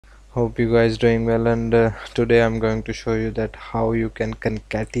Hope you guys doing well, and today I'm going to show you that how you can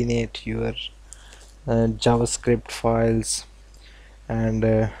concatenate your JavaScript files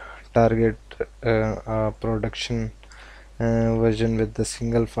and target a production version with the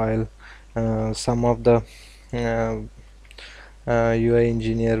single file. Some of the uh, UI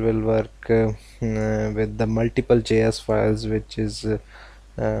engineer will work with the multiple JS files, which is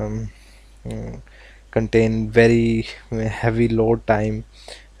um, mm, contain very heavy load time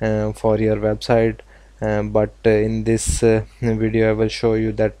for your website, but in this video I will show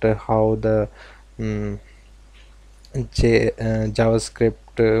you that how the mm,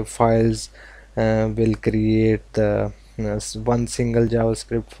 JavaScript files will create the one single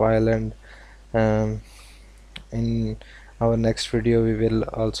JavaScript file, and um, in our next video we will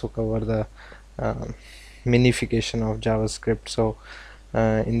also cover the um, minification of JavaScript. So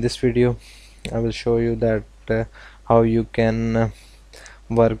in this video I will show you that how you can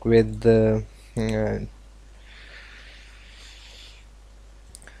work with the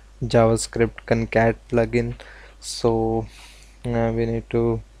JavaScript concat plugin. So we need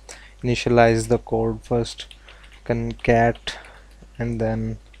to initialize the code first, concat, and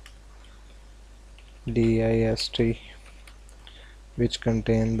then dist, which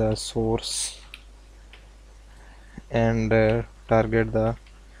contain the source, and target the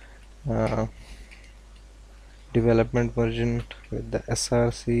uh, development version with the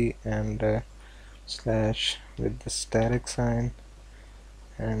src, and slash with the static sign,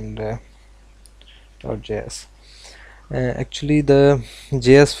 and .js. Actually, the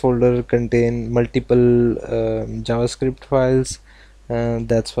JS folder contain multiple JavaScript files.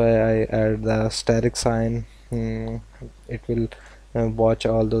 That's why I add the static sign. It will watch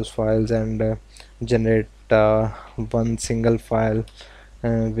all those files and generate one single file,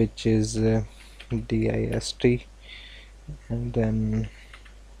 which is dist, and then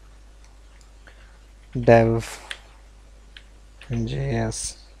dev and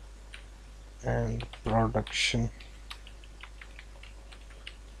JS and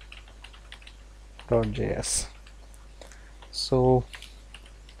production.js. So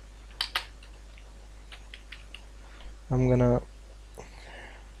I'm gonna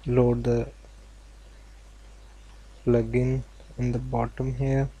load the plugin in the bottom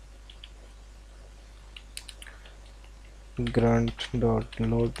here.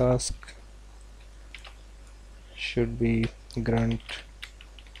 Grunt.load task should be grunt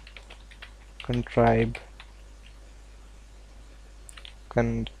contrib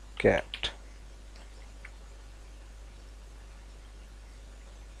concat.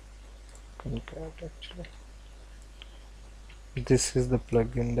 Actually, this is the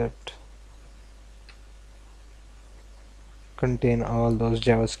plugin that contain all those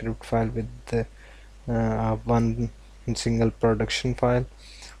JavaScript file with the one single production file.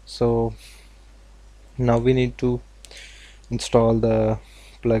 So now we need to install the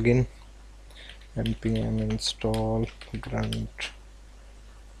plugin. npm install grunt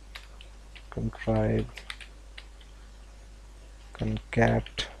contrib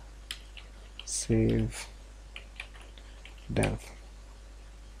concat save dev,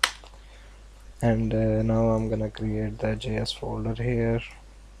 and now I'm gonna create the JS folder here.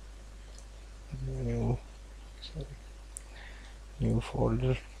 New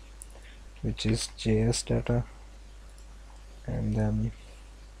folder, which is JS data, and then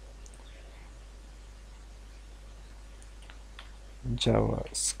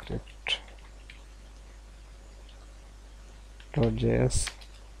JavaScript.js,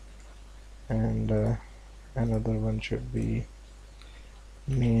 and another one should be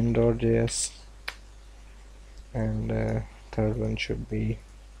main.js, and third one should be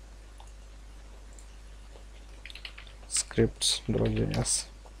scripts.js.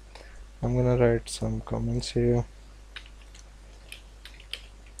 I'm gonna write some comments here.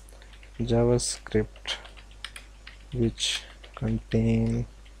 JavaScript which contain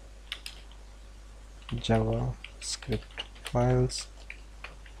JavaScript files,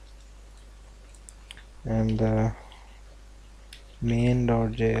 and the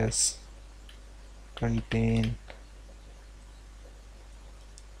main.js contain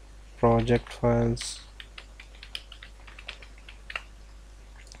project files,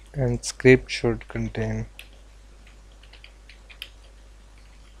 and script should contain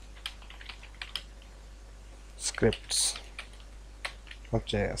scripts of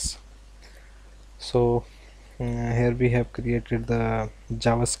JS. So here we have created the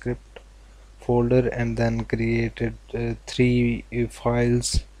JavaScript folder, and then created three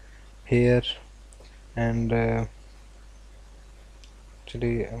files here, and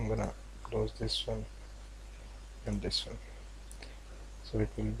actually I'm gonna close this one and this one. so it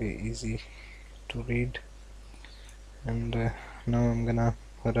will be easy to read. And now I'm gonna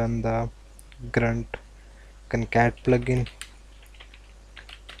run the grunt concat plugin.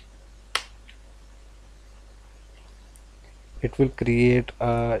 It will create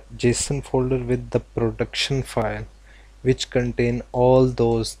a JSON folder with the production file which contain all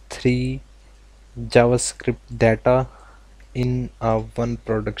those three JavaScript data in a one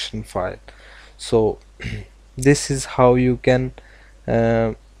production file. So this is how you can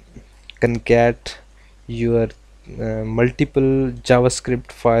uh, concat your multiple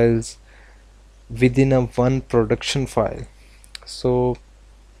JavaScript files within a one production file. So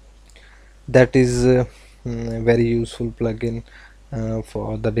that is a very useful plugin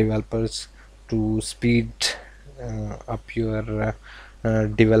for the developers to speed up your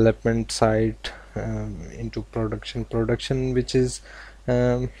development site into production, which is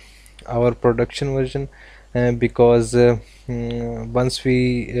um, our production version, because once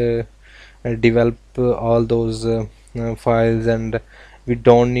we develop all those files, and we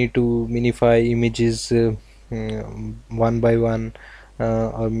don't need to minify images one by one,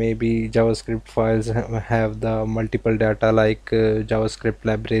 or maybe JavaScript files have the multiple data like JavaScript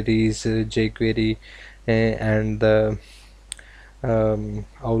libraries, jQuery, and the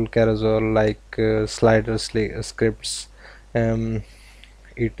owl carousel like slider scripts, um,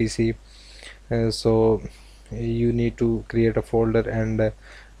 etc. So you need to create a folder and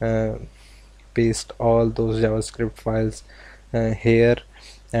paste all those JavaScript files here,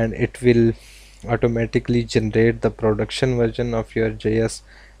 and it will automatically generate the production version of your JS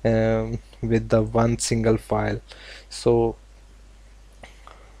with the one single file. So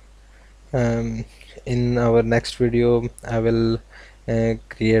um, in our next video I will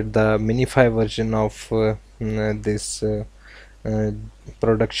create the minify version of this uh,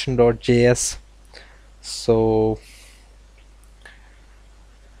 production.js. So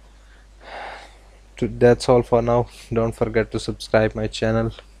that's all for now. Don't forget to subscribe my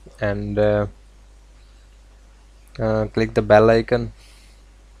channel and click the bell icon.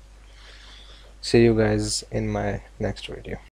 See you guys in my next video.